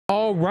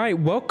All right,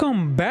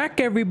 welcome back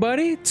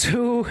everybody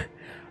to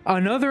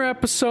another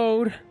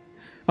episode,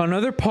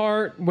 another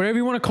part, whatever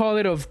you want to call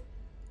it, of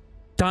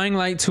Dying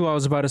Light 2. I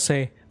was about to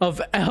say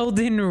of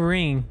Elden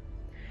Ring.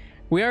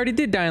 We already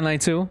did Dying Light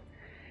 2.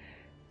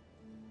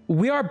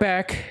 We are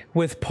back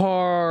with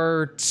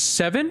part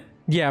 7.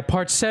 Yeah,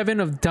 part 7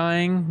 of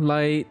Dying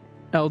Light,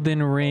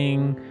 Elden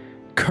Ring,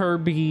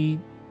 Kirby,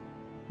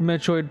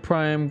 Metroid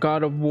Prime,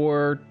 God of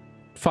War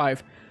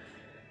 5.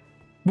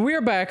 We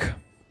are back.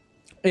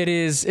 It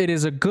is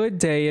a good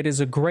day. It is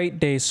a great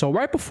day. So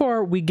right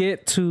before we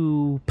get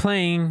to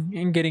playing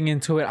and getting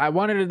into it, I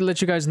wanted to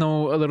let you guys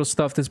know a little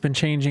stuff that's been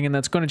changing and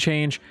that's going to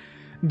change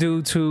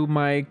due to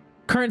my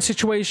current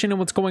situation and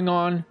what's going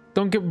on.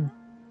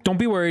 Don't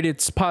be worried.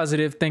 It's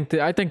positive.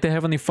 I thank the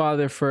Heavenly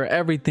Father for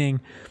everything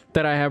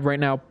that I have right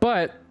now.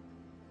 But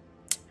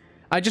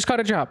I just got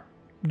a job.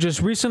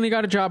 Just recently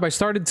got a job. I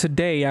started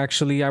today,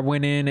 actually. I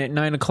went in at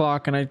 9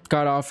 o'clock and I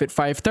got off at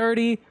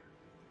 5:30.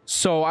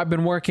 So I've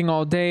been working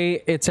all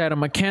day. It's at a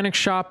mechanic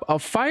shop, a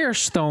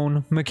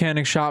Firestone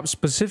mechanic shop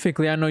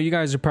specifically. I know you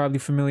guys are probably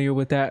familiar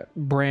with that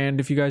brand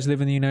if you guys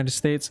live in the United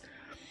States.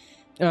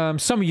 Some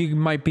of you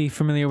might be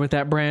familiar with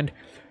that brand.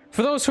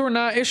 For those who are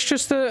not, it's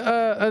just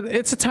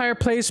it's a tire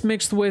place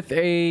mixed with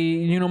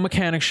a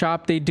mechanic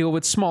shop. They deal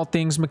with small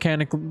things,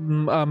 mechanic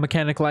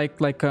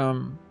like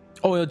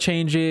oil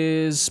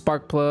changes,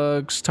 spark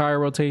plugs, tire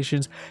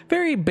rotations,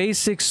 very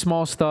basic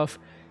small stuff.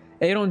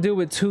 They don't deal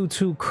with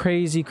too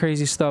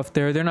crazy stuff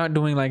there. They're not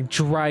doing like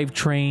drive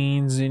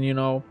trains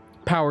and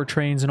power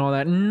trains and all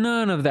that.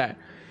 None of that.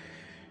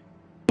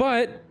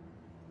 But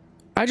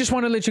I just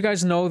want to let you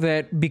guys know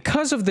that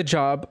because of the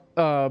job,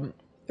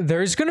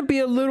 there's going to be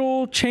a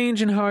little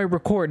change in how I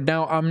record.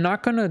 Now, I'm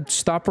not going to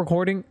stop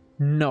recording.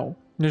 No,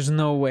 there's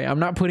no way. I'm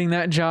not putting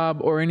that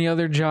job or any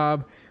other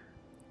job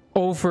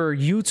over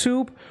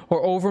YouTube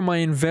or over my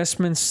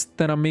investments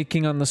that I'm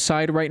making on the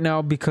side right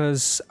now,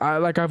 because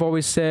like I've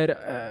always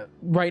said,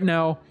 right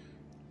now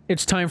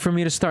it's time for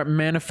me to start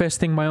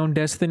manifesting my own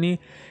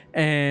destiny,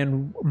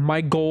 and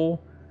my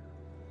goal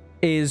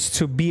is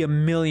to be a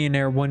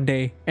millionaire one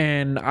day,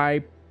 and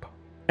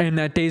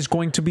that day is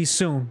going to be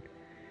soon.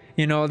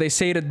 They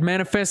say to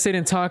manifest it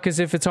and talk as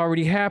if it's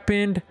already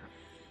happened,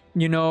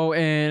 and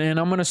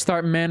I'm gonna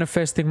start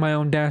manifesting my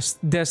own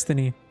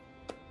destiny.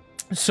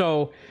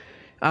 So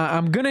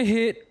I'm gonna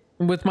hit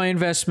with my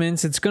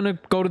investments. It's gonna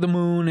go to the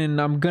moon, and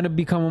I'm gonna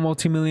become a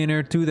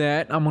multimillionaire through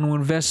that. I'm gonna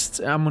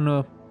invest. I'm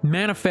gonna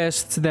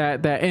manifest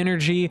that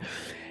energy,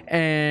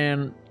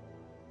 and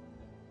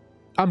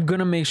I'm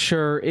gonna make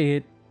sure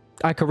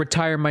I could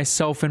retire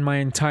myself and my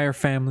entire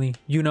family.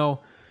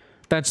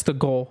 That's the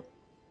goal.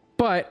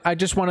 But I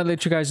just want to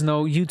let you guys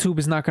know, YouTube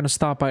is not going to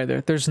stop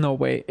either. There's no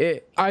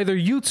way. Either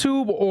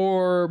YouTube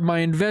or my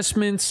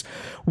investments,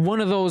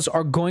 one of those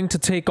are going to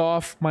take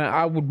off.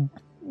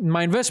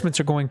 My investments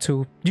are going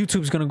to.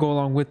 YouTube's going to go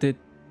along with it.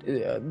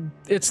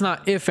 It's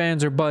not if,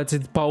 ands, or buts.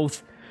 It's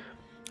both,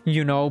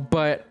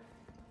 But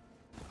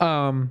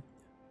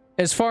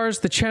as far as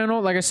the channel,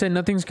 like I said,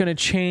 nothing's going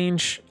to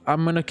change.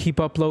 I'm going to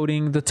keep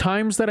uploading. The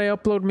times that I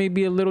upload may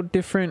be a little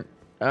different.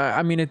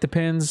 I mean, it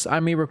depends. I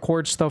may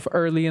record stuff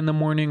early in the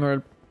morning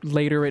or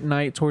later at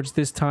night towards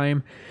this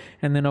time,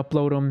 and then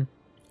upload them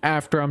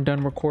after I'm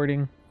done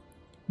recording.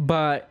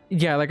 But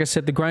yeah, like I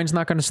said, the grind's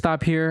not going to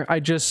stop here.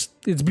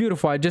 It's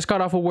beautiful. I just got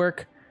off of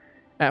work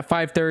at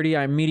 5:30.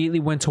 I immediately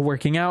went to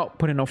working out,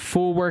 put in a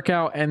full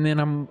workout, and then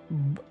I'm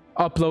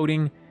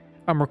uploading.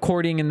 I'm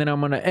recording, and then I'm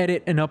going to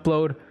edit and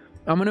upload.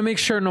 I'm going to make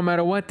sure no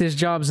matter what, this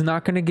job's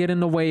not going to get in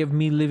the way of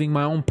me living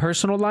my own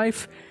personal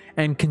life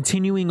and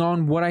continuing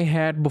on what I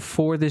had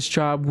before this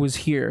job was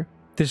here.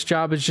 This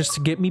job is just to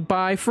get me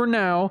by for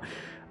now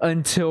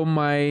until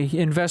my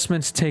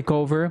investments take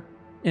over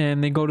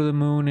and they go to the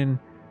moon, and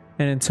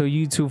until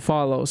YouTube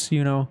follows.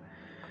 You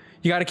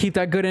got to keep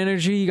that good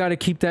energy. You got to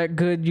keep that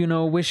good,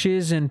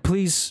 wishes, and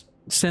please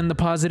send the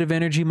positive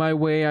energy my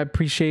way. I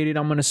appreciate it.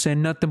 I'm going to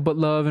send nothing but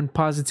love and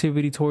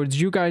positivity towards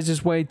you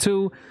guys' way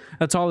too.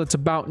 That's all it's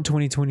about in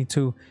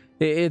 2022.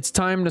 It's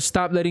time to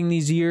stop letting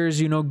these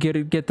years,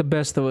 get the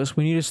best of us.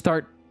 We need to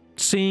start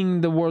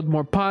seeing the world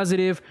more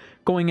positive,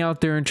 going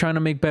out there and trying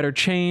to make better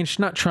change.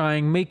 Not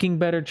trying, making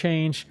better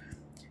change.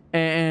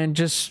 And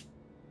just,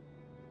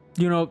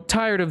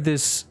 tired of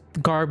this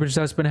garbage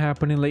that's been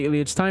happening lately.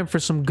 It's time for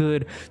some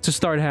good to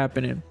start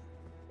happening.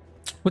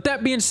 With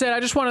that being said, I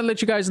just want to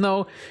let you guys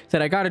know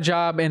that I got a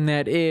job, and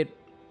that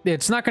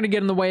it's not going to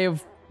get in the way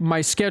of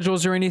my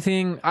schedules or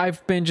anything.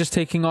 I've been just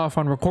taking off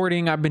on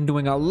recording. I've been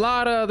doing a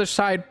lot of other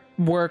side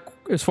work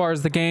as far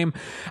as the game.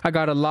 I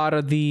got a lot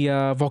of the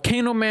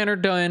Volcano Manor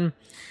done,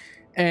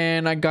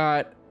 and I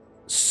got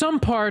some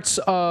parts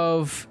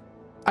of...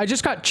 I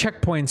just got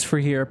checkpoints for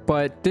here,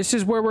 but this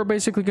is where we're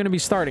basically going to be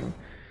starting.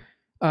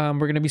 We're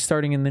going to be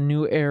starting in the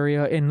new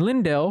area in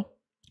Lindell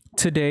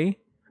today.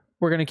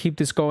 We're going to keep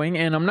this going,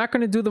 and I'm not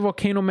going to do the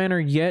Volcano Manor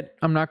yet.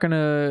 I'm not going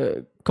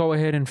to go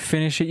ahead and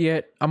finish it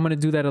yet. I'm going to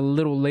do that a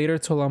little later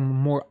till I'm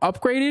more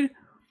upgraded.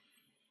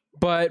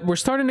 But we're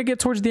starting to get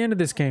towards the end of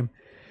this game,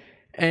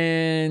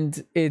 and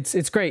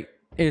it's great.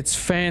 It's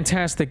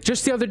fantastic.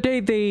 Just the other day,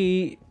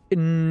 they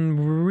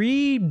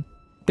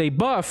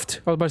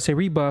buffed. I was about to say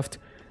rebuffed.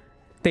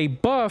 They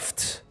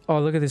buffed. Oh,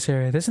 look at this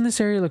area. Doesn't this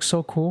area look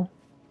so cool?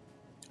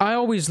 I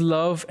always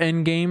love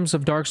end games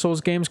of Dark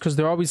Souls games because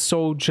they're always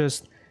so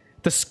just...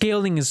 The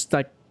scaling is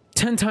like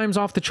 10 times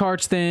off the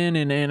charts then,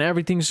 and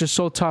everything's just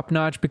so top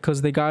notch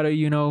because they gotta,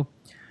 you know,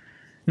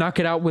 knock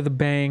it out with a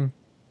bang.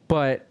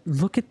 But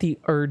look at the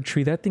Erd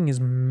tree. That thing is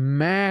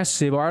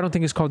massive. Or I don't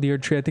think it's called the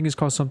Erd tree. I think it's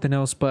called something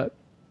else, but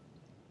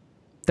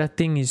that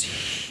thing is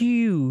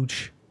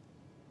huge.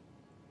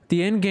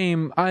 The end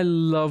game, I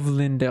love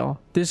Lindell.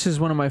 This is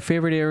one of my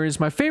favorite areas.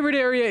 My favorite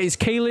area is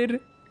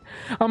Caelid.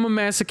 I'm a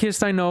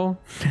masochist, I know.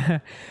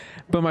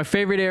 But my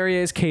favorite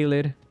area is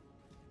Caelid.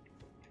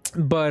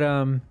 But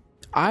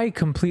I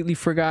completely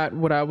forgot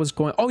what I was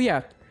going... Oh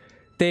yeah,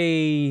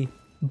 they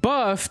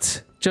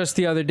buffed just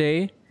the other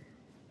day.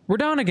 We're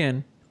down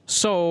again.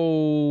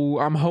 So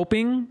I'm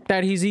hoping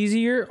that he's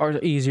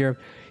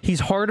he's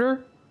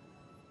harder.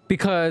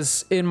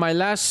 Because in my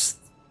last...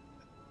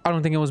 I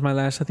don't think it was my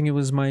last. I think it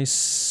was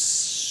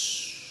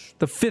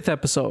the 5th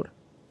episode.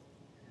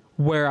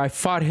 Where I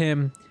fought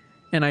him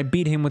and I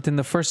beat him within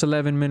the first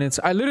 11 minutes.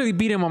 I literally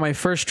beat him on my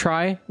first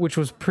try, which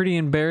was pretty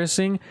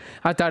embarrassing.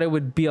 I thought it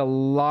would be a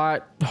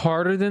lot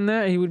harder than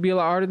that. He would be a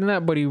lot harder than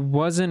that, but he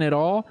wasn't at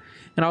all.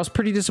 And I was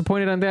pretty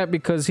disappointed on that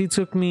because he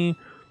took me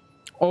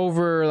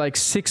over like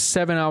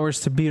 6-7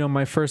 hours to beat on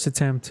my first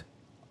attempt.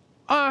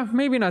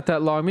 Maybe not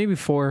that long, maybe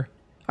 4.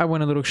 I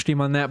went a little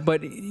extreme on that,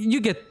 but you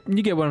get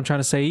what I'm trying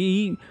to say.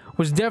 He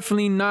was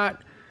definitely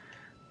not...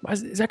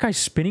 Is that guy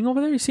spinning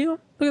over there? You see him?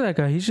 Look at that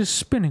guy. He's just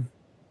spinning.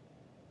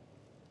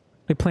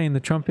 They playing the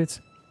trumpets.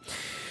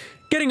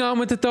 Getting on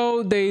with it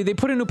though. They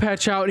put a new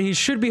patch out. He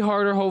should be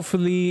harder,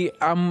 hopefully.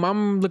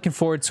 I'm looking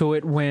forward to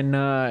it when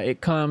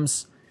it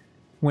comes,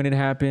 when it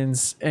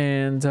happens.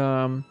 And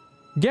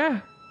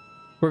yeah,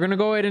 we're gonna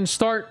go ahead and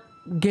start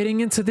getting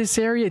into this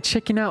area,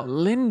 checking out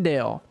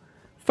Lindale.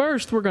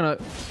 First, we're gonna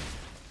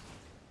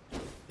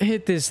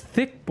hit this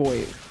thick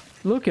boy.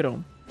 Look at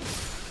him.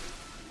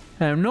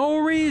 I have no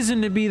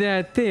reason to be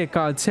that thick,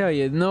 I'll tell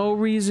you. No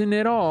reason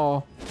at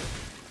all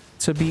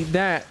to be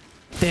that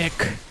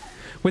thick.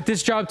 With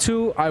this job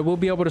too, I will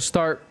be able to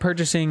start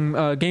purchasing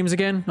games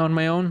again on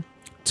my own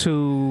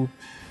to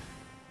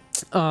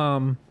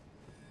let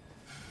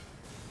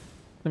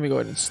me go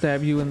ahead and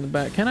stab you in the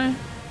back. Can I?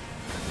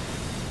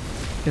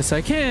 Yes,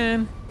 I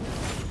can.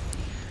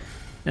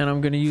 And I'm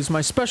gonna use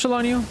my special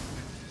on you.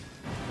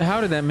 How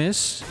did that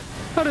miss?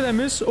 How did that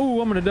miss?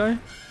 Oh, I'm gonna die.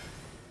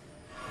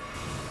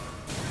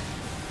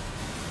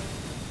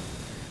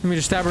 Let me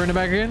just stab her in the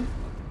back again.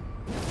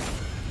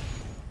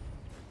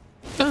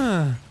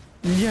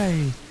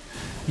 Yay.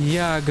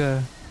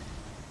 Yaga.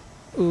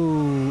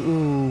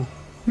 Ooh.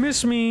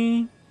 Miss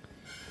me.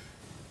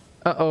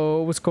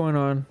 Uh-oh, what's going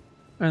on?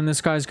 And this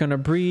guy's gonna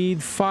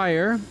breathe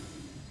fire.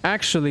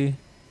 Actually,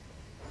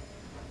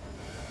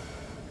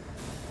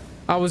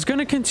 I was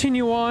gonna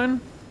continue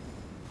on,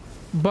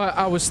 but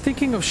I was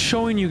thinking of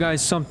showing you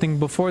guys something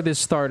before this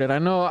started.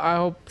 I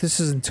hope this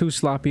isn't too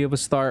sloppy of a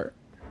start.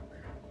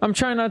 I'm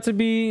trying not to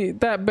be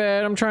that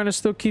bad. I'm trying to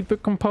still keep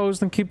it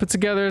composed and keep it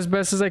together as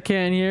best as I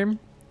can here.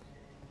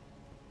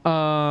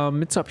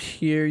 It's up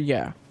here.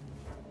 Yeah.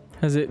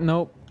 Has it?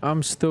 Nope.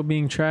 I'm still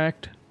being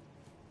tracked.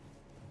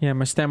 Yeah,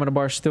 my stamina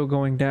bar is still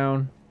going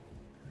down.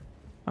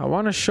 I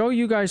want to show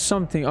you guys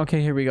something.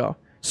 Okay, here we go.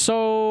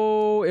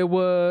 So it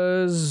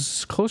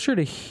was closer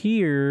to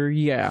here.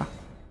 Yeah.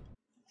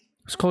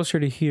 It's closer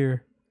to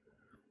here.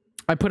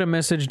 I put a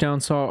message down,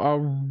 so I'll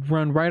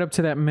run right up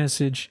to that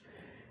message.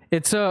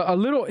 It's a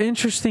little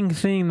interesting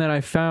thing that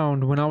I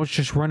found when I was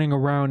just running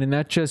around, and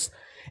that just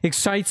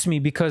excites me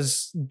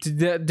because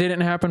that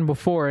didn't happen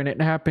before and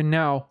it happened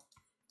now.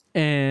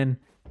 And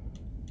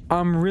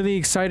I'm really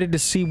excited to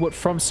see what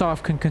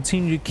FromSoft can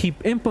continue to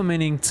keep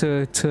implementing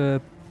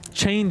to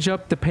change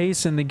up the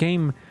pace in the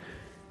game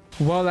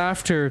well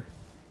after,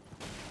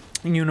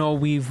 you know,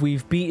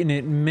 we've beaten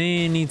it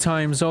many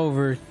times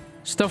over.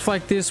 Stuff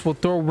like this will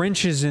throw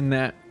wrenches in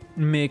that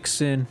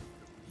mix and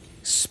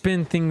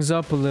spin things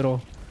up a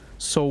little.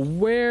 So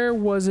where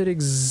was it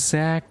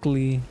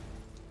exactly?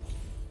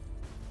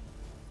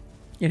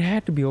 It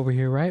had to be over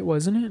here, right?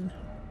 Wasn't it?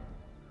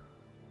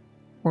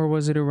 Or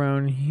was it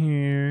around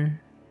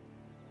here?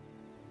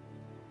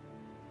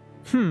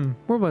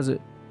 Where was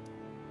it?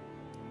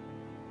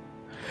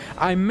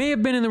 I may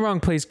have been in the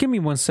wrong place. Give me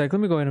one sec. Let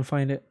me go ahead and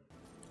find it.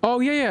 Oh,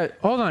 yeah.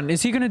 Hold on.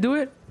 Is he gonna do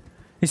it?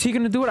 Is he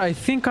gonna do it? I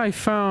think I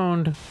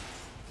found...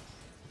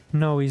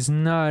 No, he's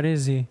not,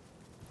 is he?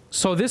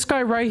 So this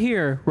guy right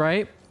here,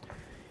 right?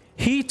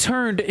 He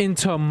turned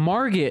into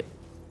Margit,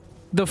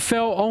 the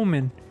Fell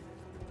Omen,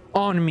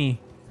 on me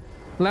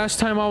last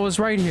time I was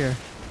right here.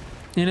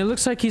 And it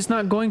looks like he's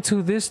not going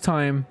to this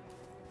time,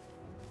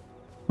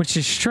 which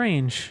is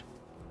strange.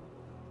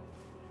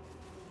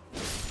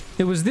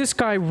 It was this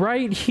guy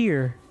right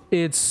here.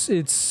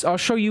 I'll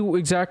show you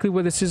exactly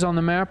where this is on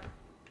the map.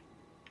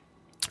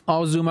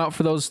 I'll zoom out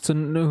for those who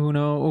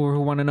know or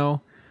who want to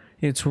know.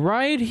 It's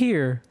right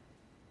here.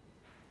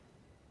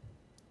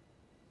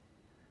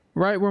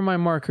 right where my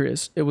marker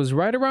is. It was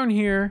right around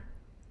here.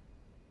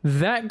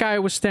 That guy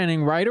was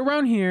standing right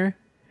around here.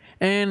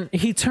 And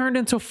he turned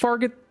into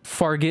Fargit.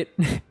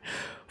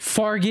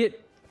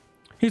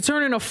 He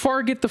turned into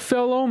Fargit the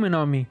Fell Omen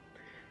on me.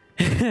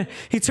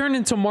 He turned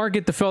into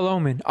Margit the Fell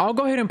Omen. I'll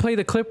go ahead and play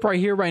the clip right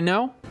here, right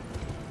now.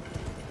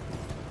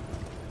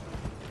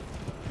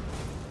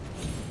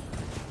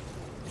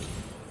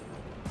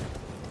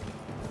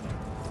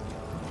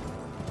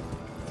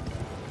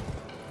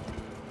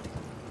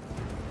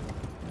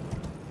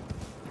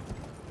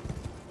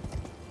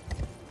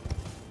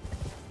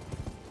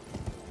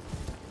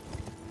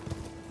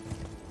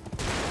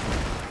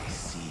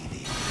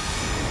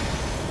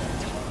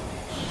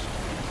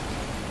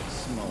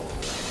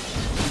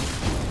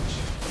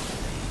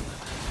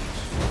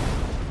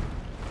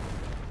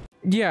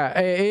 Yeah,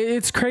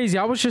 it's crazy.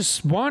 I was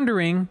just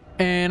wandering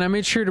and I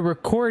made sure to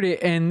record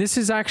it, and this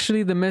is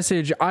actually the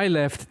message I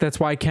left. That's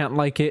why I can't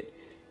like it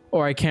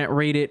or I can't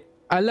rate it.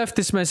 I left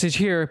this message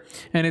here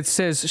and it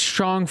says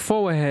strong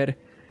foe ahead,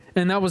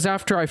 and that was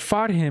after I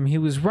fought him. He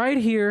was right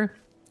here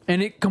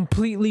and it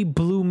completely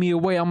blew me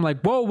away. I'm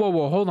like, whoa,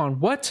 hold on,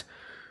 what?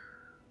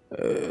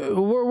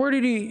 Where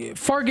did he?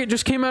 Fargit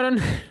just came out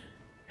on...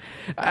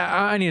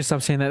 I need to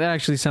stop saying that. That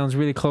actually sounds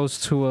really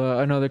close to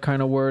another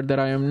kind of word that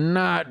I am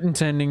not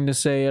intending to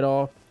say at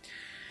all.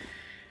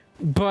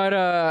 But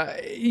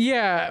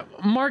yeah,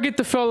 Margit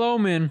the Fell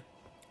Omen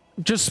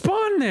just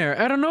spawned there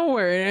out of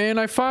nowhere, and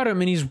I fought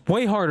him, and he's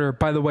way harder,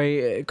 by the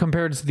way,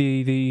 compared to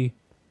the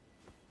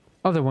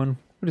other one.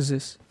 What is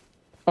this?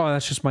 Oh,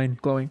 that's just mine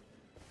glowing.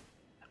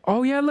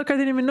 Oh yeah, look, I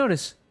didn't even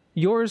notice.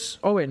 Yours?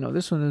 Oh wait, no,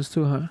 this one is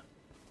too, huh?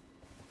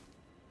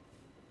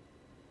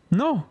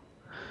 No.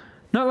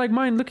 Not like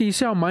mine. Look, you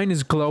see how mine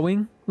is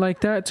glowing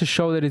like that to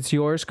show that it's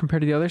yours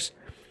compared to the others?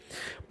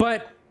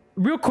 But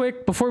real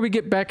quick, before we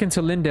get back into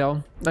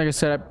Lindell, like I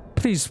said,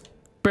 please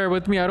bear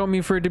with me. I don't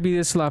mean for it to be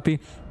this sloppy.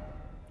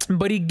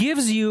 But he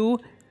gives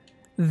you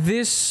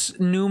this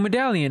new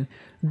medallion.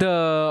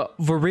 The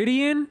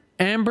Viridian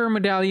Amber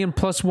Medallion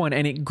 +1.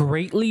 And it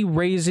greatly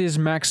raises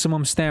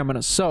maximum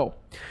stamina. So,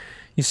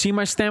 you see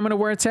my stamina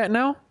where it's at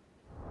now?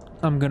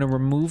 I'm going to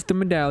remove the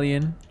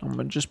medallion. I'm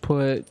going to just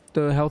put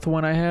the health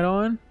one I had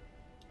on.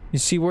 You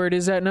see where it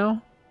is at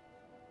now?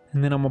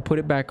 And then I'm going to put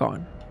it back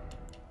on.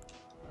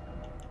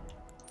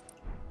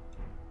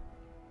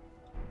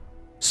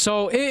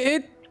 So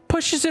it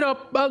pushes it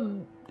up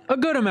a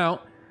good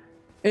amount.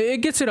 It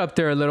gets it up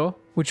there a little,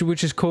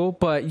 which is cool.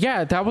 But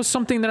yeah, that was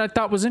something that I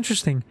thought was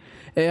interesting.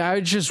 I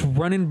was just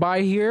running by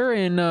here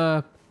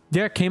and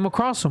yeah, came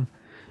across them.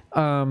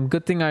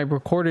 Good thing I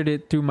recorded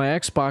it through my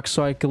Xbox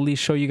so I could at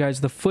least show you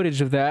guys the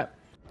footage of that.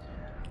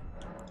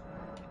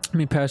 Let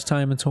me pass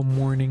time until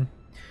morning.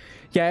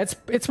 Yeah,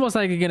 it's most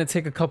likely gonna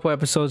take a couple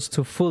episodes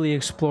to fully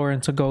explore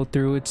and to go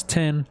through. It's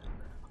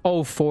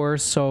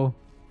 10:04, so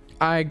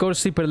I go to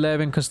sleep at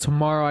 11 because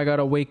tomorrow I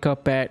gotta wake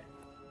up at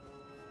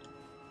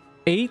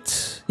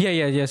 8.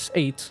 Yes,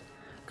 8.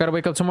 Gotta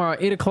wake up tomorrow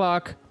at 8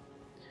 o'clock,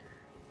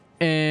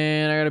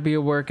 and I gotta be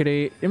at work at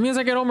 8. It means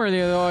I get home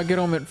earlier though. I get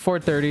home at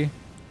 4:30.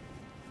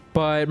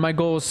 But my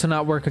goal is to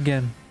not work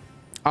again.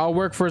 I'll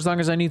work for as long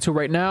as I need to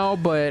right now,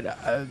 but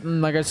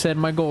like I said,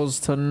 my goal is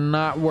to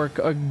not work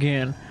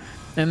again.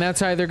 And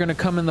that's either going to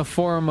come in the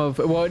form of...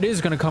 Well, it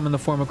is going to come in the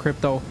form of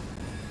crypto.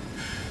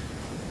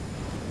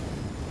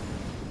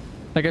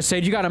 Like I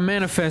said, you got to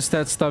manifest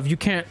that stuff. You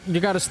can't... You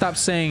got to stop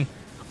saying,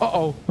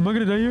 uh-oh, am I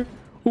going to die here?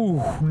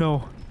 Ooh,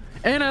 no.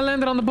 And I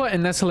landed on the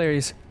button. That's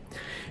hilarious.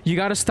 You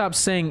got to stop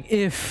saying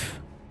if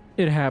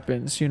it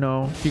happens, you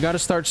know. You got to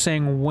start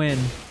saying when.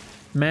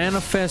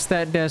 Manifest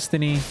that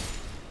destiny.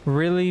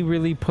 Really,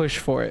 really push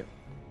for it.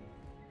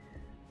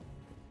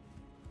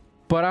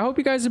 But I hope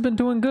you guys have been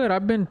doing good.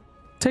 I've been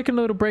taking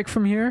a little break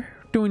from here,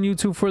 doing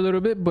YouTube for a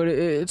little bit, but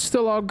it's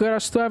still all good. I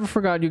still haven't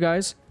forgot you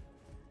guys.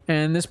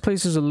 And this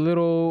place is a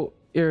little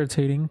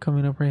irritating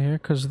coming up right here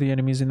because of the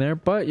enemies in there,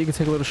 but you can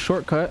take a little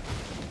shortcut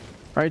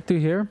right through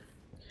here.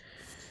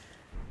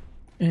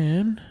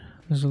 And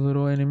there's a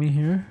little enemy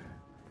here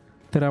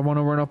that I want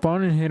to run up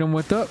on and hit him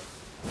with the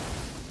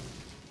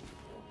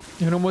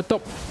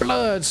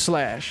blood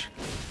slash.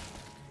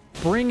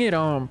 Bring it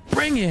on.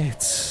 Bring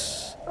it.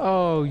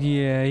 Oh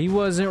yeah, he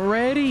wasn't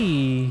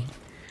ready.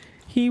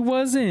 He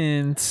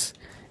wasn't.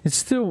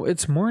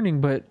 It's morning,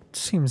 but it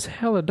seems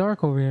hella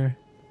dark over here.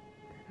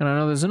 And I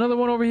know there's another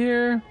one over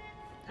here.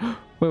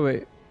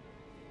 Wait.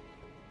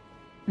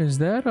 Is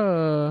that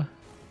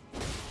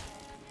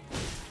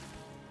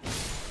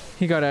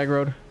he got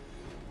aggroed.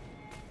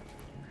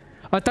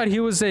 I thought he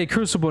was a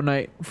Crucible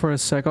Knight for a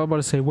sec. I was about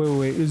to say,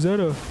 wait. Is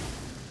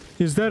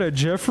that a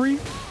Jeffrey?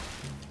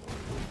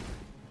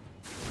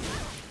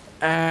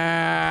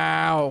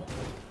 Ow.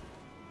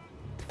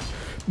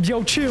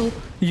 Yo, chill.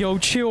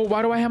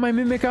 Why do I have my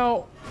mimic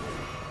out?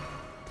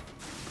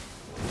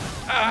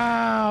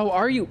 Ow.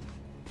 Are you...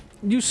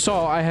 You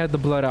saw I had the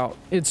blood out.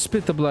 It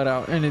spit the blood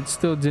out and it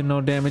still did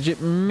no damage.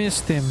 It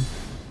missed him.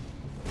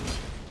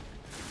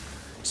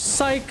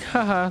 Psych.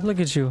 Haha. Look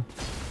at you.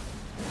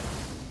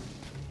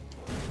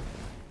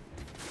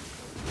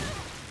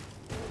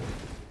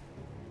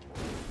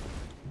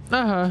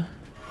 Uh-huh.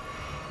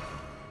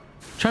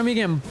 Try me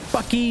again,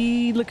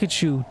 Bucky. Look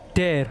at you.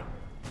 Dead.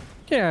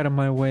 Get out of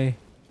my way.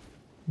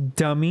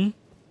 Dummy.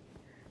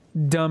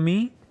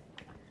 Dummy.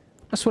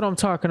 That's what I'm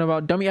talking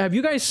about, dummy. Have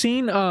you guys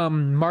seen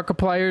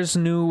Markiplier's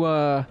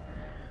new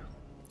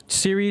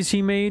series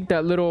he made?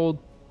 That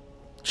little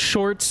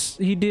shorts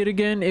he did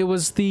again? It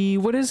was the...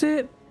 What is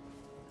it?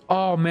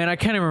 Oh, man, I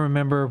can't even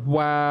remember.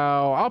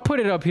 Wow. I'll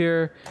put it up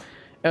here.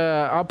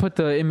 I'll put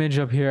the image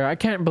up here. I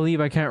can't believe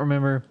I can't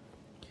remember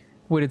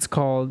what it's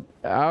called.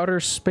 Outer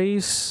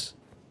Space...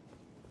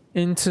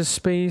 Into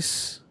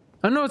Space.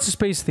 I know it's a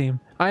space theme.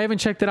 I haven't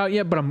checked it out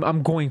yet, but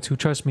I'm going to,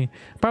 trust me.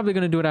 Probably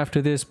gonna do it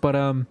after this, but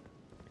are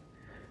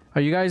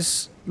you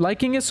guys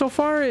liking it so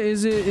far?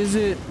 Is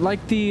it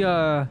like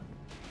the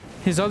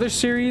his other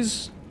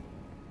series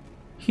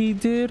he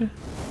did?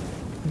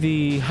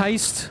 The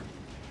heist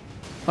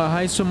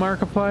with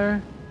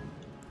Markiplier?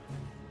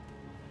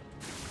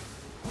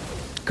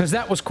 Cause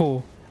that was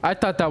cool. I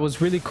thought that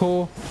was really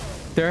cool.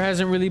 There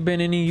hasn't really been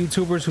any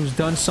YouTubers who's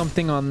done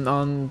something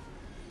on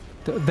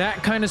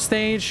that kind of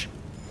stage.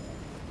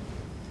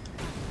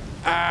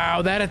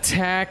 Ow, that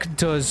attack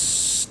does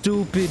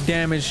stupid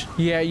damage.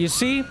 Yeah, you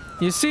see?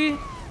 You see?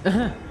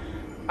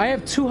 I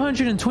have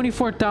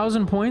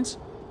 224,000 points.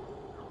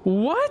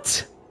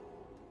 What?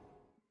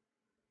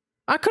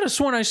 I could have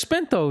sworn I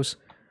spent those.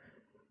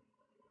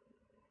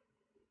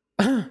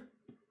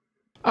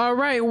 All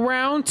right,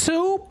 round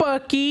 2,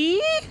 Bucky.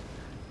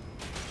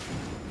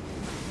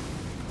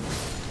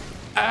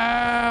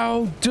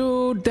 Ow,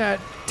 dude, that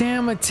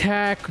damn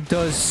attack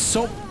does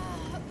so...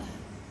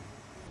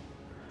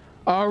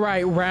 All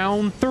right,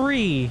 round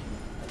 3.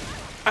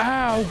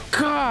 Ow,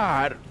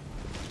 God.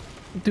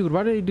 Dude,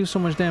 why did he do so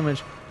much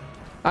damage?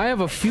 I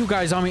have a few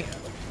guys on me.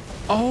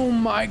 Oh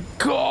my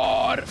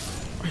God.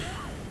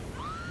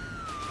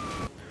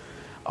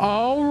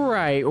 All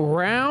right,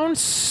 round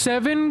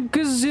 7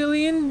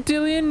 gazillion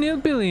dillion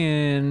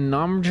nilbillion.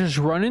 I'm just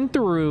running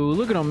through.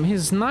 Look at him.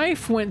 His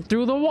knife went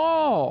through the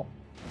wall.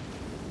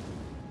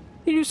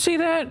 Did you see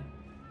that?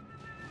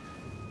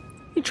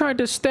 He tried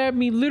to stab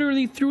me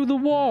literally through the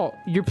wall.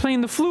 You're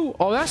playing the flute.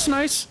 Oh, that's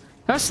nice.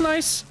 That's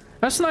nice.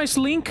 That's nice,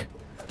 Link.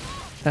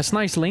 That's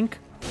nice, Link.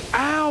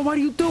 Ow, why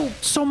do you do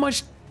so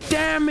much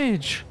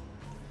damage?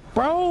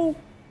 Bro.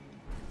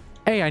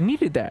 Hey, I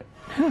needed that.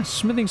 Huh,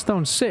 Smithing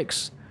Stone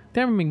 6.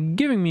 They haven't been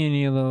giving me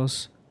any of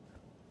those.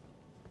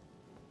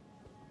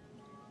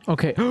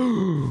 Okay.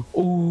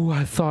 Oh,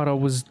 I thought I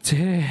was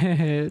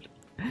dead.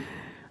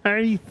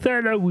 I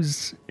thought I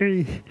was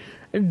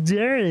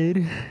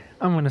dead.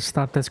 I'm gonna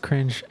stop. That's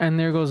cringe. And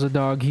there goes the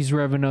dog. He's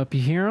revving up.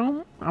 You hear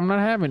him? I'm not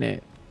having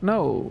it.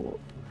 No.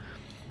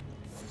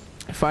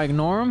 If I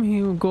ignore him,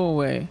 he will go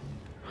away.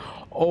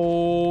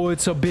 Oh,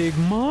 it's a big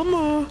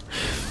mama.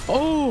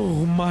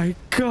 Oh my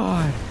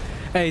God.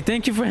 Hey,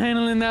 thank you for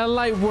handling that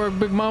light work,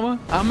 big mama.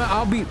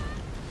 I'll be...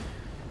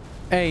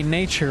 Hey,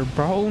 nature,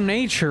 bro.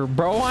 Nature,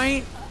 bro. I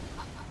ain't...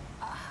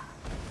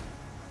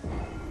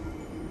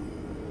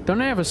 Don't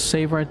I have a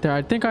save right there?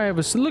 I think I have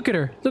a... Look at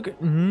her. Look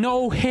at...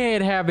 No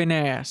head having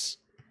ass.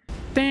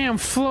 Damn,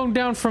 flown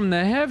down from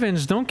the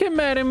heavens. Don't get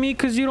mad at me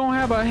because you don't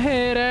have a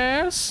head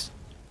ass.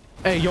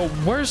 Hey, yo,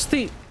 where's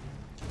the...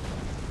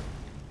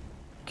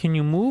 Can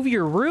you move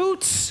your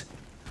roots?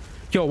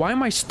 Yo, why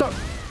am I stuck?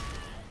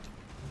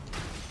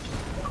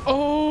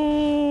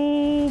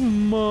 Oh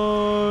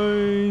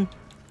my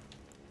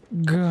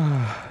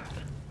God.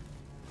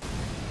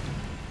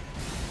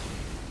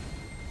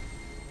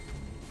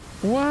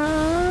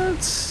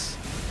 What?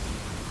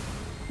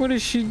 What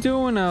is she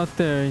doing out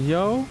there,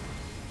 yo?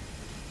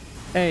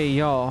 Hey,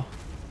 y'all.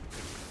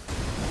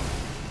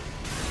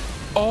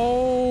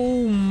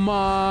 Oh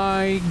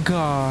my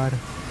God.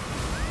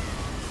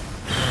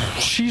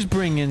 She's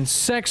bringing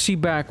sexy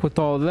back with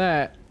all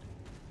that.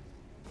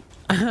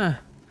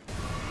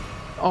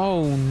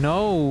 Oh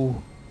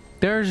no.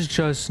 There's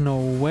just no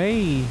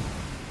way.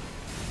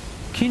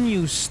 Can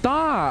you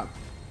stop?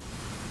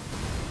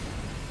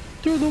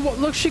 Through the wall.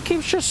 Look, she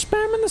keeps just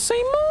spamming the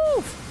same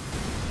move.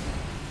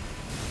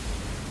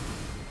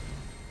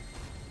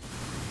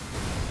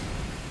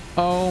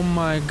 Oh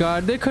my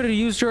God. They could have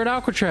used her at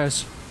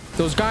Alcatraz.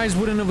 Those guys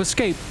wouldn't have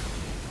escaped.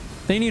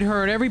 They need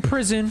her at every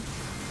prison.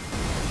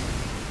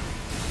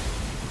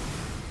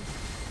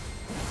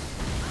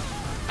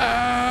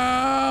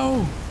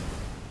 Ow!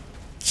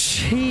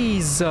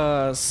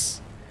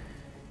 Jesus.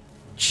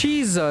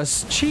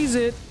 Jesus. Cheese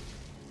it.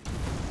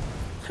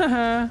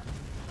 Haha.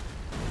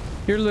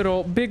 Your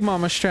little Big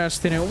Mama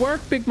strats didn't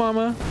work, Big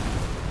Mama.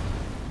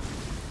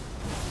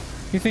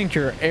 You think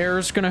your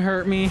air's gonna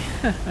hurt me?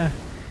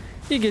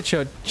 You get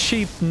your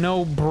cheap,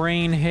 no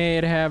brain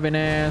head having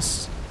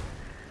ass.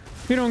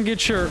 You don't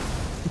get your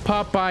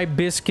Popeye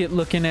biscuit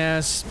looking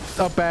ass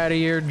up out of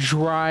here,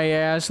 dry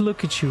ass.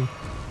 Look at you.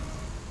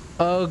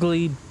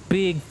 Ugly,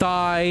 big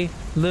thigh,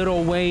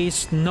 little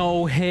waist,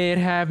 no head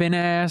having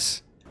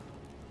ass.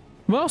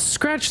 Well,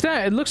 scratch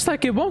that. It looks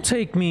like it won't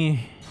take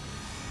me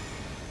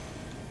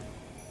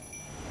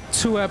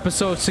 2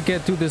 episodes to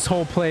get through this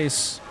whole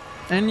place.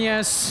 And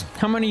yes,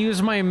 I'm gonna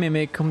use my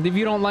mimic. If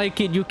you don't like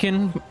it, you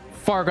can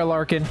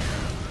Fargalarkin.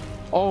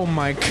 Oh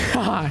my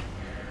god.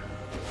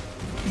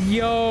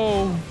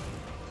 Yo.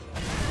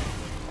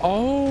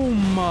 Oh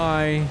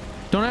my.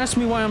 Don't ask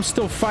me why I'm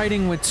still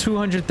fighting with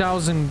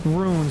 200,000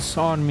 runes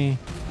on me.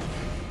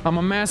 I'm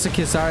a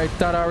masochist. I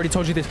thought I already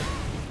told you this.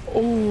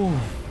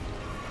 Oh.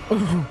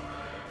 Oh.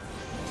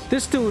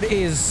 This dude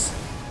is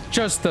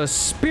just a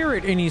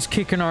spirit and he's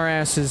kicking our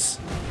asses.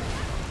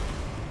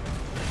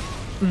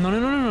 No, no,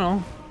 no, no,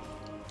 no.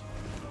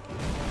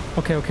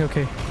 Okay, okay,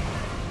 okay.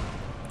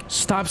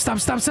 Stop, stop,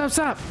 stop, stop,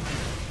 stop.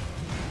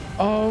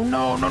 Oh,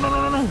 no, no, no,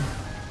 no, no, no.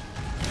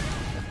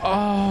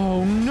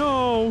 Oh,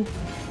 no.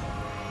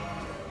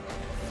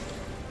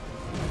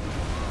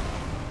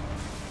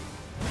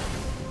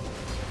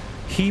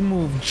 He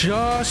moved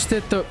just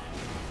at the...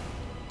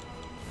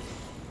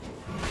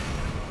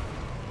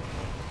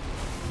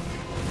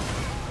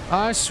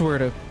 I swear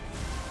to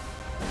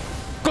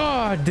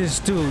God, this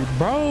dude,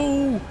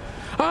 bro.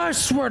 I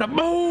swear to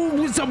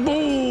boom, it's a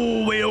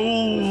boom.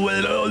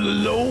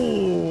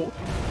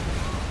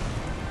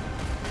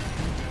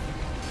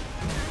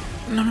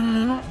 No, no,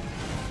 no, no.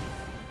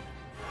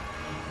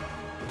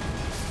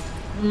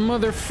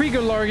 Mother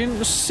freaker Largan,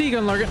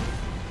 Seagun Largan.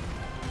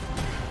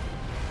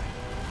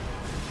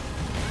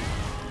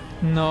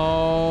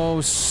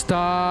 No,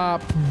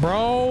 stop,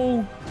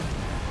 bro.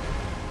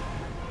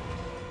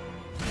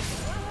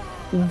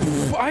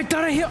 I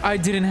thought I heal. I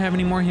didn't have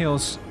any more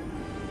heals.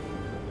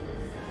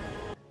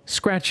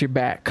 Scratch your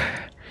back.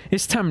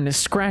 It's time to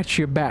scratch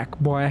your back,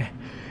 boy.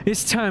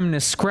 It's time to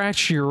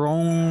scratch your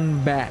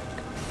own back.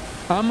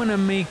 I'm gonna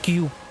make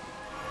you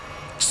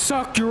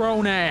suck your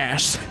own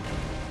ass.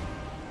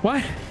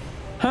 What?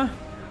 Huh?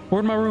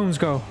 Where'd my runes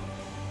go?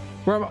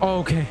 Where? Oh,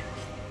 okay.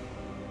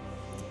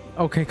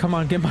 Okay, come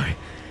on, get my...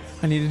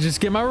 I need to just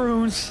get my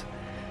runes.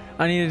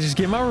 I need to just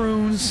get my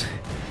runes.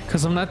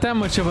 Because I'm not that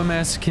much of a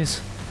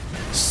masochist.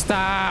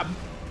 Stop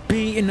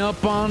beating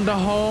up on the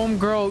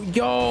homegirl.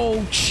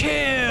 Yo,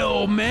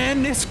 chill,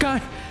 man. This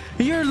guy...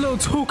 You're a little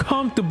too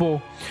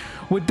comfortable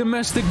with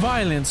domestic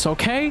violence,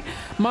 okay?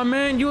 My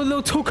man, you're a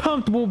little too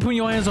comfortable putting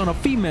your hands on a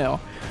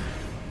female.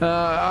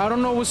 I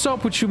don't know what's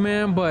up with you,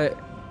 man, but...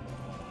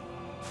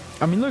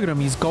 I mean, look at him.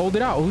 He's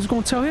golded out. Who's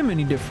gonna tell him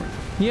any different?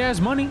 He has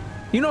money.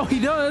 You know he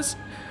does.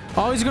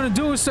 All he's gonna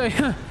do is say,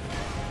 huh,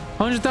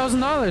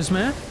 $100,000,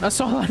 man. That's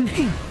all I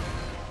need.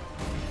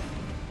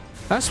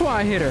 That's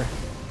why I hit her.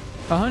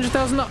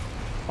 $100,000.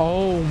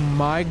 Oh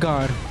my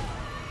God.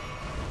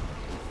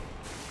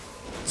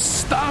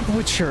 Stop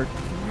with your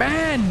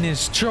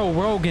madness, Joe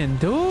Rogan,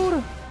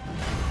 dude.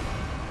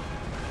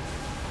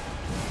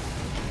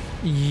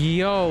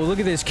 Yo, look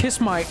at this. Kiss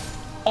my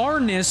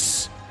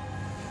arness.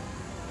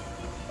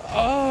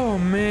 Oh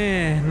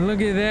man,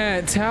 look at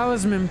that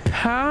talisman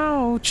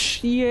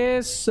pouch.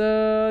 Yes,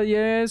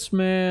 yes,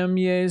 ma'am.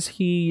 Yes,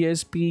 he.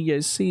 Yes, B.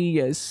 Yes, C.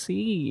 Yes,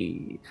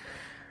 C.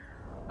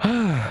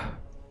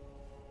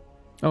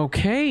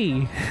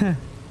 Okay.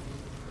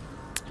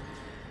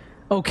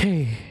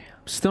 Okay.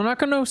 Still not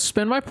gonna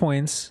spend my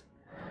points.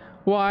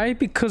 Why?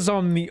 Because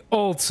I'm the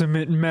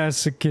ultimate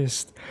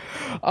masochist.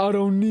 I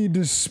don't need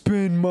to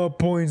spend my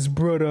points,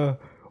 brother.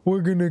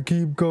 We're gonna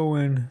keep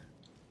going.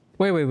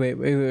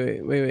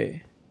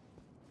 Wait.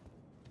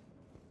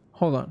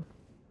 Hold on.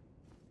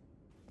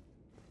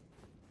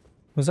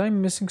 Was I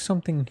missing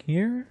something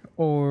here?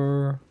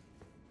 Or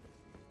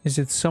is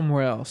it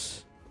somewhere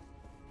else?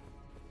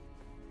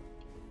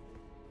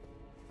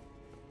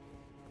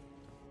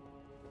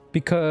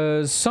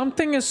 Because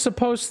something else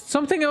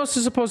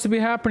is supposed to be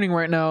happening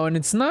right now, and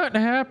it's not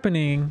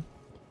happening.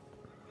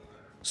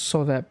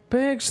 So that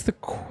begs the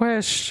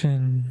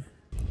question.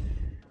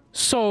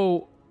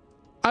 So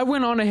I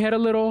went on ahead a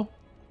little.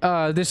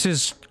 This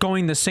is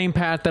going the same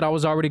path that I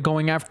was already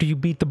going after you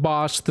beat the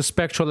boss, the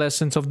spectral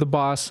essence of the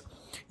boss.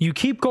 You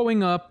keep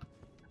going up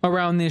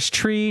around this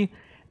tree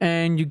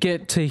and you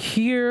get to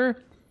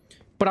here.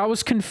 But I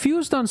was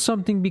confused on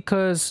something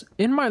because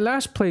in my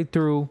last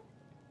playthrough,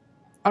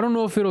 I don't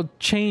know if it'll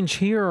change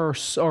here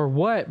or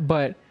what,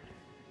 but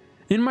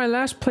in my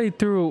last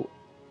playthrough,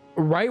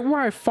 right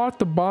where I fought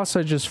the boss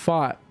I just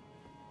fought,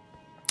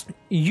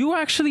 you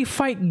actually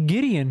fight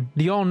Gideon,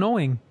 the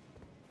all-knowing.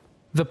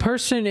 The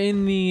person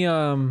in the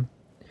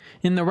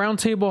round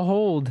table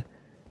hold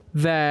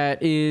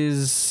that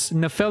is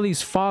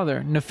Nefeli's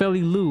father,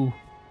 Nefeli Lu,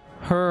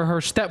 her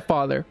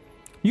stepfather.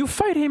 You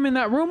fight him in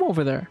that room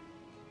over there.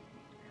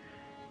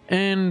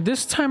 And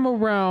this time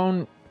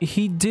around,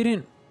 he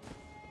didn't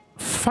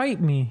fight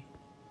me,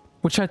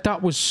 which I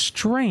thought was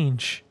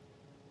strange.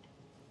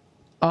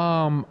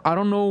 I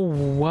don't know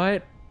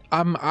what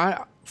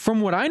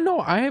from what I know,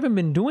 I haven't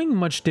been doing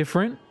much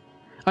different.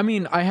 I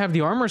mean, I have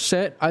the armor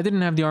set. I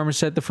didn't have the armor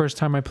set the first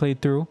time I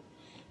played through.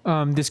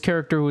 This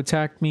character who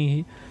attacked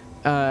me,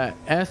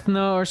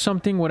 Ethna or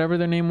something, whatever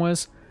their name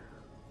was.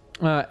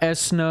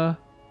 Esna.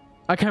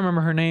 I can't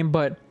remember her name,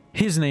 but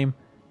his name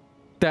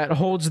that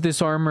holds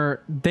this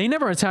armor. They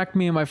never attacked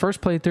me in my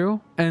first playthrough.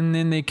 And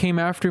then they came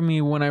after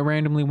me when I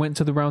randomly went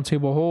to the round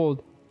table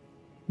hold.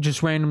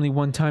 just randomly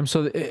one time.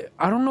 So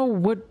I don't know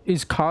what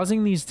is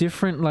causing these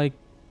different like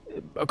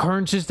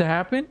occurrences to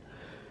happen.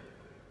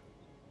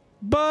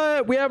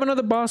 But we have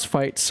another boss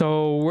fight,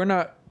 so we're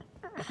not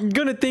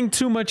gonna think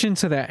too much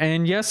into that.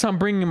 And yes, I'm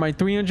bringing my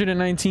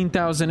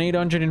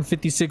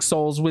 319,856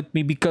 souls with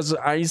me because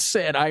I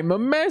said I'm a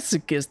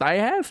masochist. I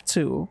have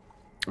to.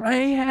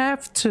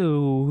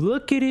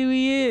 Look at who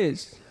he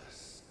is.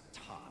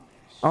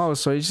 Oh,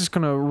 so he's just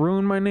gonna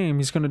ruin my name.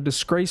 He's gonna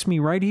disgrace me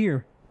right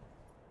here.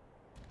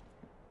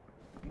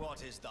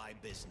 What is thy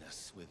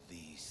business with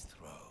these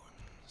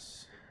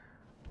thrones?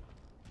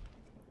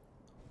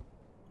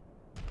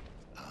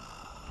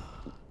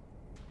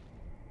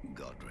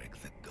 Godric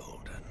the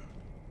Golden.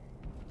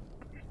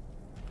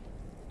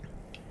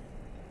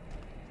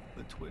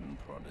 The twin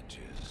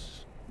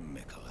prodigies,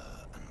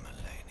 Mikola and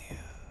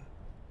Melania.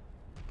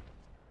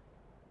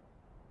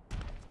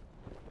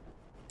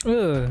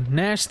 Ugh,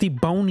 nasty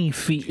bony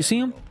feet. See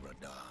him?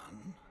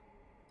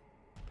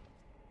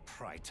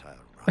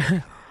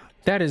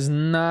 That is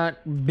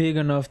not big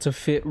enough to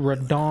fit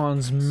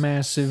Radon's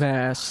massive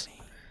ass.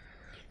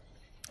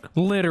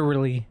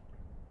 Literally.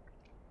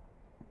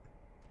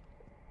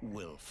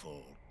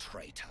 Willful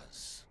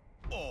traitors,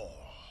 all.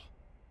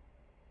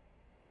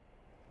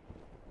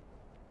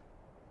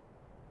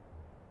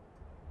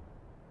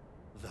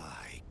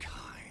 Thy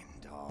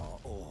kind are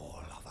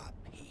all of a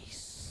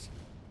piece.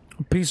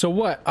 A piece of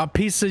what? A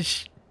piece of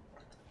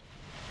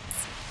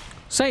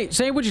Say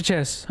it with your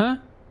chest, huh?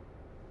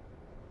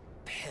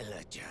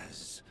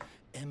 Pillagers,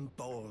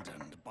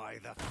 emboldened by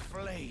the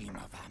flame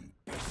of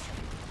ambition.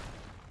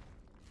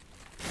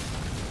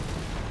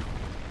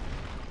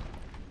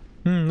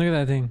 Look at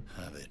that thing.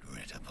 Have it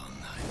writ upon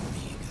thy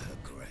meager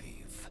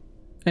grave.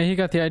 Hey, he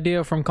got the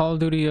idea from Call of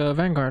Duty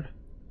Vanguard.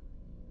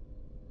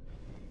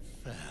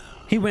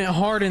 He went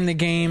hard in the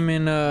game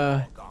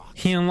and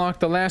he unlocked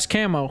the last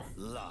camo.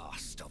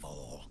 Last of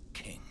all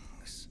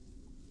kings.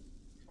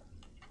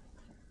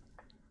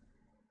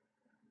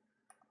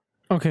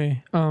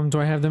 Okay, do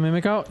I have the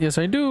mimic out? Yes,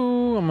 I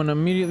do. I'm gonna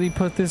immediately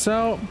put this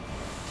out.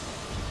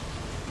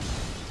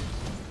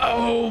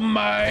 Oh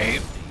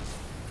my.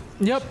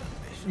 Yep.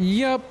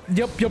 Yeah,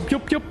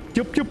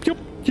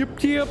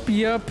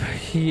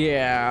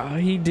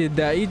 he did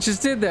that. He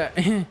just did that.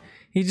 He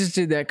just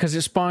did that because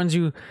it spawns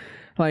you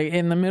like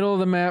in the middle of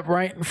the map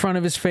right in front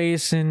of his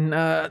face and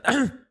all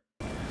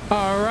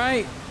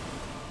right,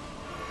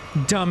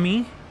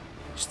 dummy,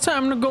 it's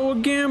time to go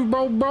again,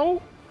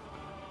 bro.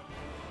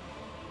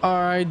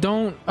 All right,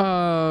 don't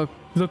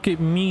look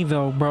at me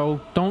though, bro.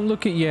 Don't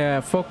look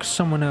at focus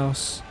someone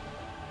else.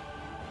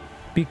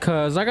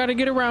 Because I gotta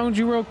get around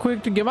you real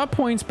quick to get my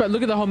points, but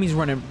look at the homies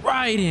running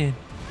right in.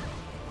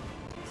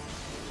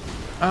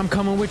 I'm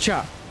coming with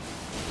y'all.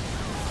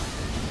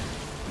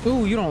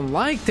 Ooh, you don't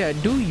like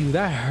that, do you?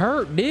 That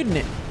hurt, didn't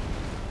it?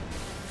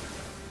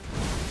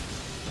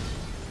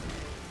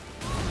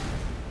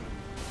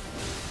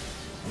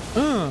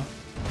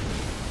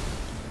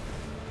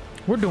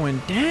 We're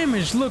doing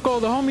damage. Look, oh,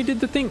 the homie did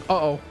the thing.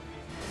 Uh-oh.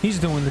 He's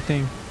doing the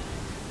thing.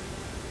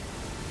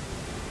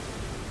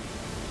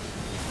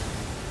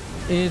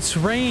 It's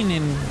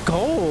raining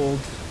gold.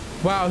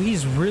 Wow,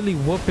 he's really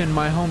whooping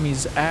my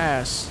homie's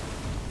ass.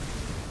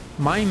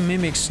 My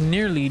mimic's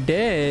nearly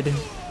dead.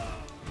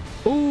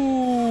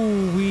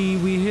 Ooh,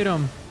 we hit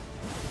him.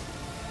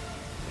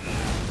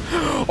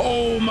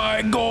 Oh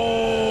my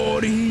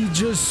god, he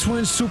just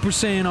went Super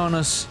Saiyan on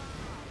us.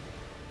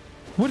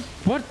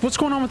 What's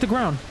going on with the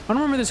ground? I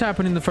don't remember this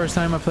happening the first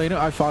time I played it.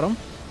 I fought him.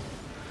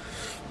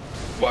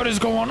 What is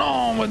going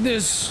on with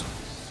this?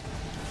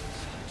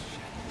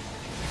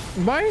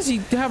 Why is he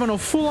having a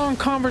full-on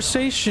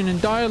conversation and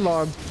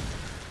dialogue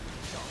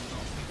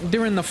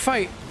during the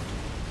fight?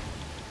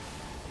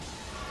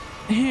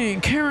 Hey,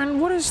 Karen,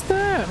 what is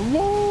that?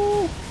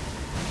 Whoa!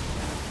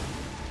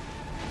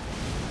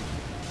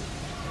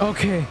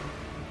 Okay,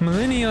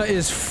 Melania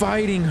is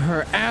fighting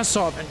her ass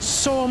off, and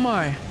so am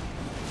I.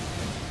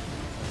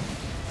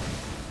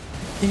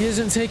 He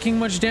isn't taking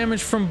much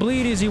damage from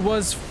bleed as he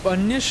was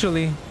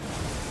initially.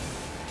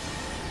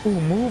 Ooh,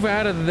 move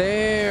out of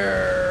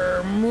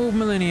there. Move,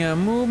 Melania.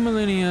 Move,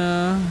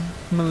 Melania.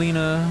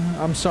 Melina.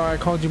 I'm sorry I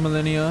called you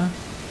Melania.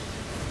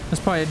 That's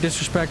probably a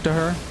disrespect to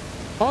her.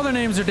 All their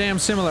names are damn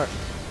similar.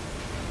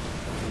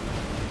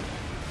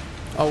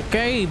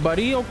 Okay,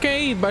 buddy.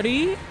 Okay,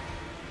 buddy.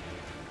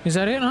 Is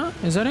that it, huh?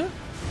 Is that it?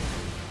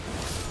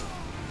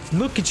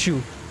 Look at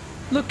you.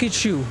 Look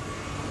at you.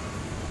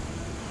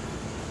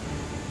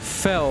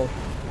 Fell.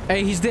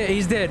 Hey, he's dead.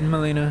 He's dead,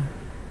 Melina.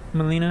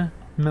 Melina.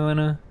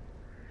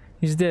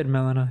 He's dead,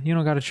 Melina. You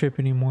don't gotta trip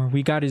anymore.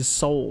 We got his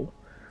soul.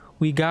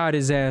 We got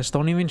his ass.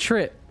 Don't even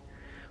trip.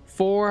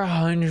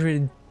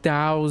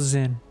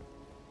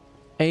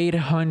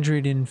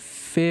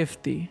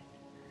 400,850.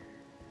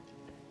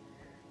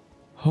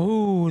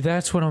 Oh,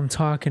 that's what I'm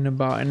talking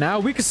about. And now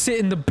we can sit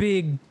in the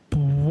big...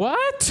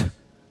 What?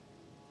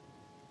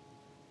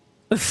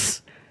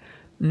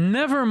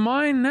 Never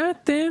mind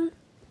that then.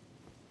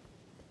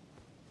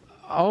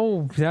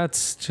 Oh,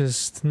 that's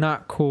just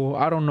not cool.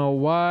 I don't know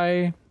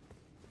why.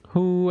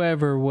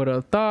 Whoever would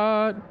have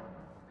thought?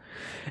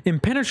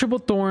 Impenetrable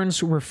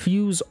thorns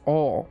refuse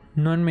all.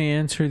 None may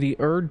enter the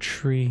Erd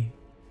tree.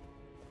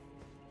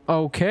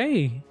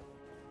 Okay.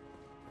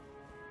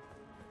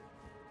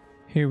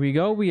 Here we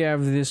go. We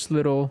have this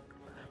little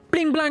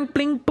bling blang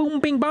bling boom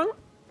bing bong.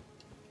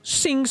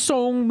 Sing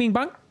song bing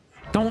bong.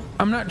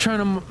 I'm not trying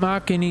to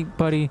mock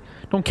anybody.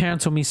 Don't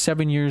cancel me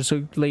 7 years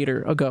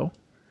ago.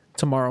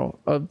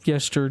 Tomorrow.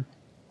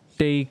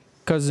 Yesterday,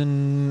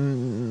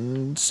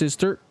 cousin,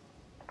 sister.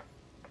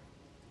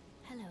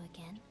 Hello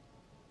again,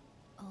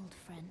 old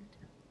friend.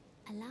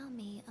 Allow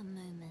me a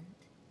moment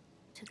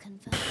to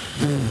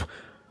confirm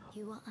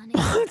you are unable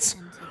to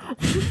enter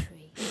the Erd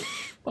tree.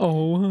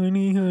 Oh,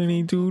 honey,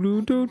 honey,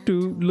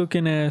 doo-doo-doo-doo.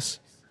 Looking ass.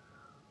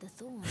 The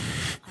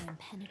thorns are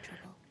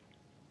impenetrable,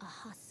 a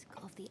husk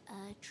of the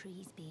Erd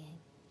tree's being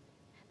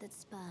that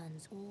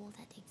spurns all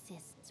that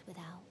exists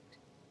without.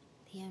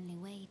 The only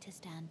way to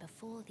stand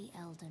before the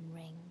Elden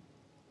Ring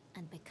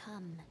and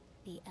become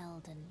the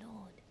Elden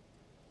Lord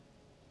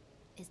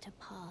is to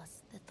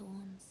pass the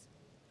thorns.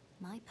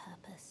 My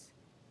purpose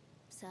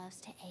serves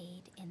to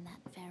aid in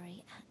that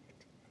very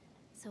act,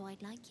 so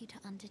I'd like you to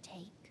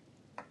undertake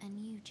a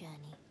new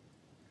journey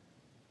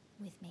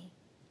with me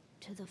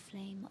to the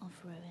flame of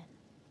ruin,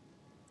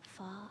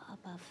 far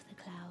above the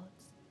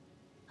clouds,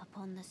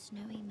 upon the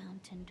snowy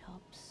mountain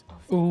tops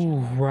of the Ooh,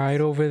 giants. right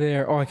over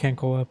there. Oh, I can't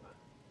go up.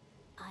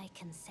 I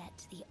can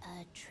set the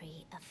Erd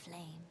tree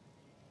aflame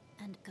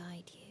and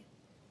guide you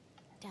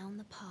down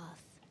the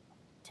path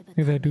to Look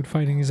at that dude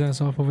fighting his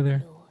ass off over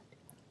there.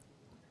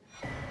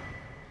 Lord.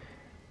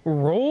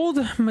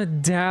 Rolled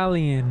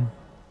medallion.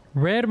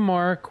 Red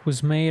mark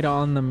was made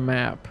on the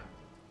map.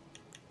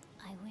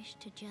 I wish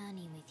to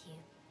journey with you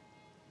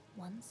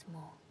once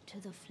more to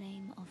the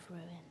flame of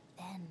ruin,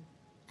 then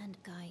and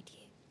guide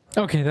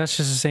you. Okay, that's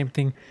just the same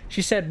thing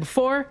she said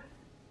before.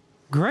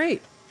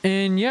 Great.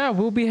 And yeah,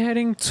 we'll be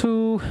heading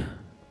to...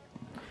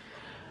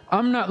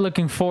 I'm not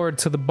looking forward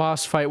to the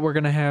boss fight we're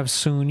gonna have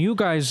soon. You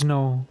guys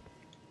know.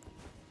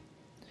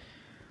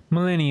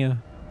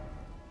 Millennia.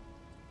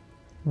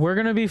 We're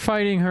gonna be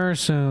fighting her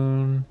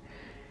soon.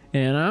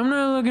 And I'm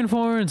not looking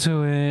forward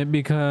to it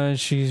because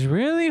she's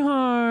really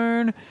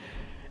hard.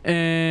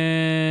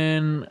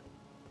 And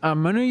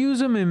I'm gonna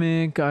use a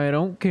mimic. I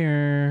don't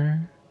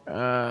care.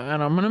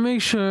 And I'm gonna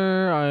make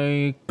sure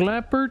I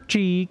clap her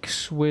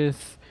cheeks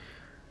with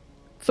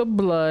the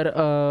blood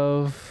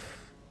of...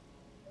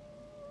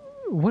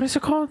 What is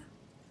it called?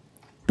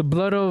 The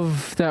blood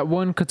of that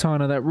one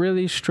katana, that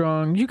really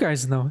strong... You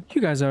guys know.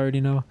 You guys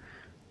already know.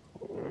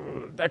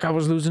 That guy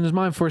was losing his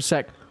mind for a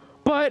sec.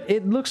 But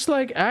it looks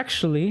like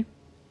actually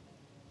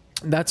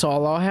that's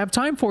all I'll have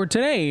time for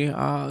today.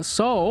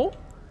 So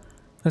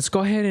let's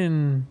go ahead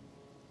and...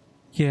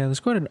 Yeah, let's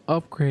go ahead and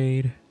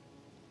upgrade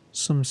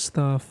some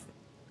stuff.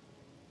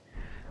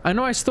 I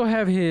know I still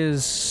have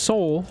his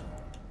soul.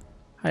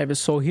 I have his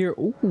soul here.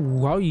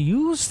 Ooh, I'll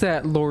use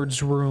that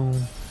Lord's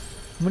Rune.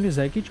 What does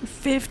that get you?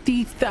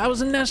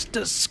 50,000? That's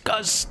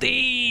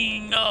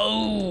disgusting.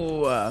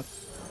 Oh,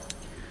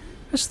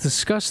 that's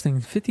disgusting.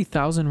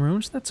 50,000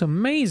 runes? That's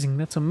amazing.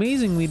 That's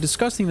amazingly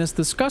disgusting. That's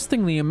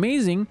disgustingly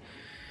amazing.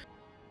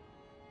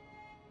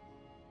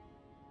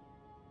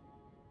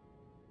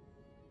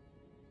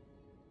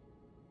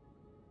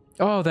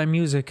 Oh, that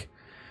music.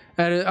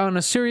 On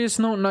a serious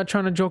note, not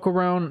trying to joke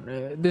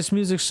around, this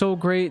music's so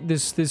great.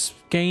 This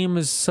game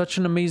is such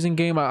an amazing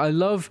game.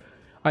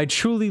 I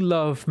truly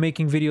love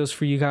making videos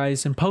for you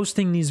guys and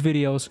posting these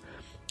videos,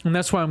 and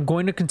that's why I'm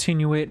going to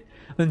continue it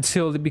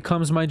until it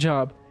becomes my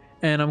job,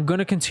 and I'm going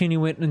to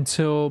continue it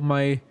until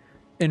my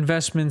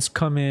investments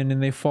come in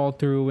and they fall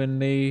through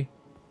and they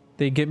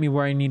get me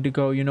where I need to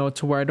go, you know,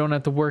 to where I don't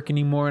have to work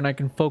anymore and I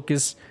can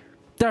focus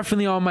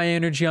definitely all my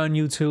energy on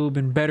YouTube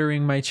and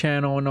bettering my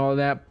channel and all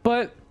that.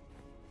 But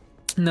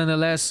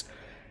nonetheless,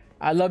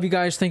 I love you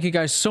guys. Thank you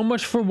guys so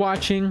much for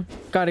watching.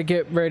 Gotta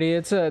get ready.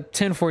 It's a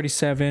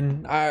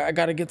 10:47. I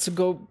gotta get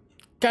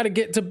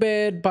to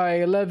bed by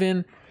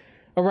 11,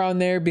 around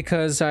there,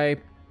 because I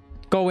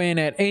go in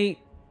at 8,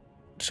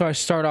 so I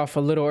start off a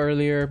little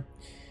earlier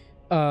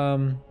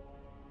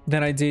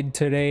than I did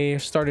today. I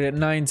started at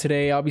 9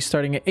 today. I'll be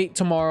starting at 8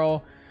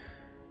 tomorrow.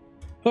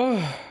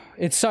 Oh,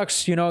 it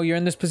sucks, you know, you're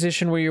in this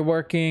position where you're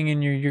working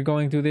and you're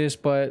going through this,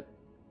 but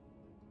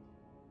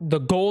the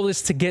goal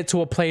is to get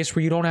to a place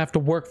where you don't have to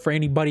work for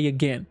anybody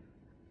again.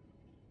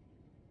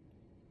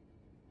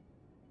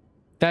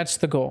 That's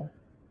the goal.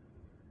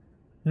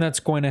 And that's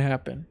going to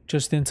happen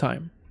just in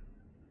time.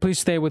 Please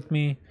stay with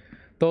me.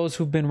 Those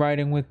who've been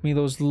riding with me,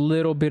 those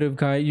little bit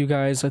of you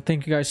guys, I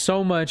thank you guys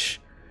so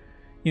much.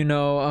 You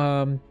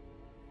know,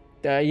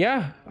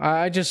 yeah,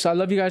 I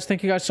love you guys.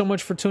 Thank you guys so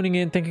much for tuning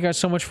in. Thank you guys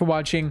so much for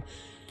watching.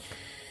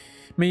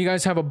 May you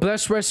guys have a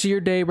blessed rest of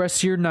your day, rest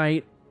of your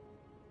night.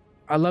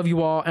 I love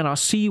you all, and I'll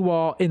see you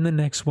all in the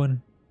next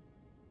one.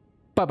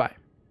 Bye-bye.